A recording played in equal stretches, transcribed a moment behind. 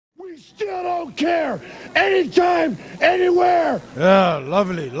We still don't care. Anytime, anywhere. Yeah,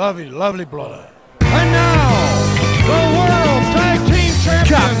 lovely, lovely, lovely brother. And now, the World Tag Team Champions.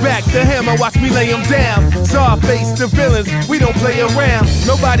 Cock back the hammer, watch me lay him down. Czarface the villains, we don't play around.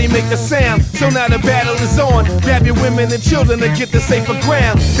 Nobody make a sound, so now the battle is on. Grab your women and children to get the safer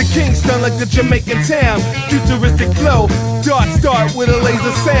ground. The king stun like the Jamaican town. Futuristic flow, dart start with a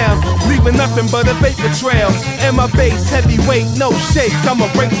laser sound. Leaving nothing but a vapor trail. And my bass heavyweight, no shake, I'ma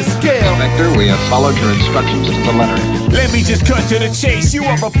break the scale. Vector, we have followed your instructions to the letter. Let me just cut to the chase. You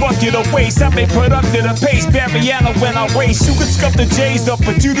are a bucket of waste. I may put up to the pace. Barriana when I race. You can scuff the J's up,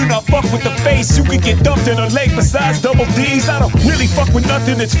 but you do not fuck with the face. You can get dumped in a lake. Besides double D's, I don't really fuck with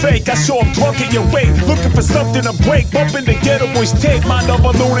nothing that's fake. I show up drunk at your weight, looking for something to break. Bumping the ghetto boys tape. Mind of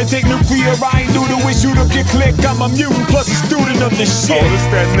a lunatic, nuclear. I ain't new to it. Shoot up your click. I'm a mutant plus a student of the shit. Oh, this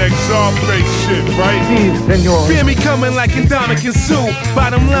that next Czarface shit, right? Fear me coming like Indomitian and Sue.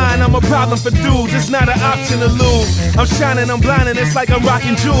 Bottom line, I'm a problem for dudes. It's not an option to lose. I'm shining, I'm blinding, it's like I'm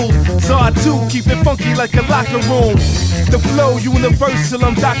rocking jewels. Zard 2, keep it funky like a locker room. The flow universal,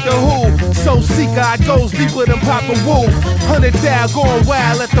 I'm Doctor Who. Soul seeker, I goes deeper than Papa Wu. 100 down, going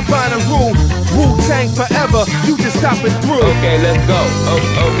wild at the Bonnaroo. Wu-Tang forever, you just stop it through. Okay, let's go.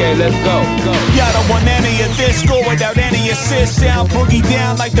 Okay, let's go. Y'all don't want any of this, go without any assist. Sound boogie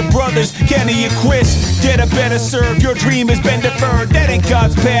down like the brothers, Kenny and Chris. Get a better serve, your dream has been deferred. That ain't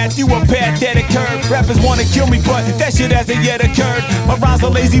God's path, you a path that occurred. Rappers wanna kill me, but that shit hasn't yet occurred. My rhymes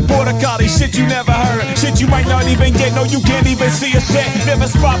are lazy border collie, shit you never heard. Shit you might not even get, no you can't even see a set. Never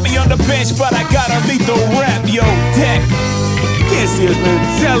spot me on the bench, but I got a lethal rap, yo, tech. Can't see us,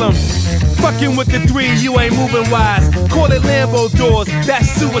 man, tell 'em. Fucking with the 3, you ain't moving wise. Call it Lambo doors,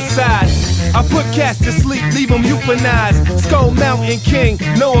 that's suicide. I put cats to sleep, leave them euthanized. Skull Mountain King,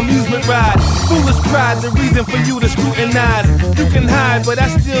 no amusement ride. Foolish pride, the reason for you to scrutinize. You can hide, but I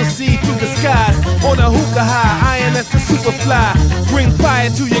still see through the skies. On a hookah high, iron that's the superfly. Bring fire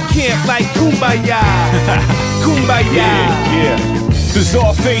to your camp like Kumbaya. Kumbaya. Yeah. The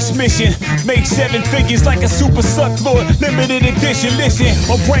Czarface mission, make 7 figures like a super suck lord, limited edition. Listen,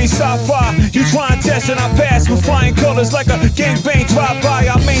 my brain sci-fi, you try and test and I pass with flying colors like a gangbang drive-by.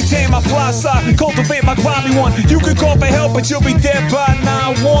 I maintain my fly side, cultivate my grimy one. You can call for help, but you'll be dead by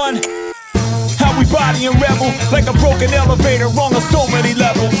 9-1. How we body and rebel, like a broken elevator, wrong on so many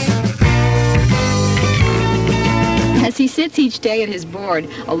levels. As he sits each day at his board,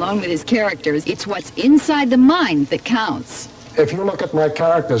 alone with his characters, it's what's inside the mind that counts. If you look at my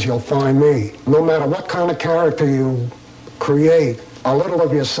characters, you'll find me. No matter what kind of character you create, a little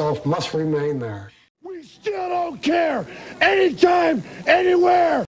of yourself must remain there. We still don't care. Anytime, anywhere.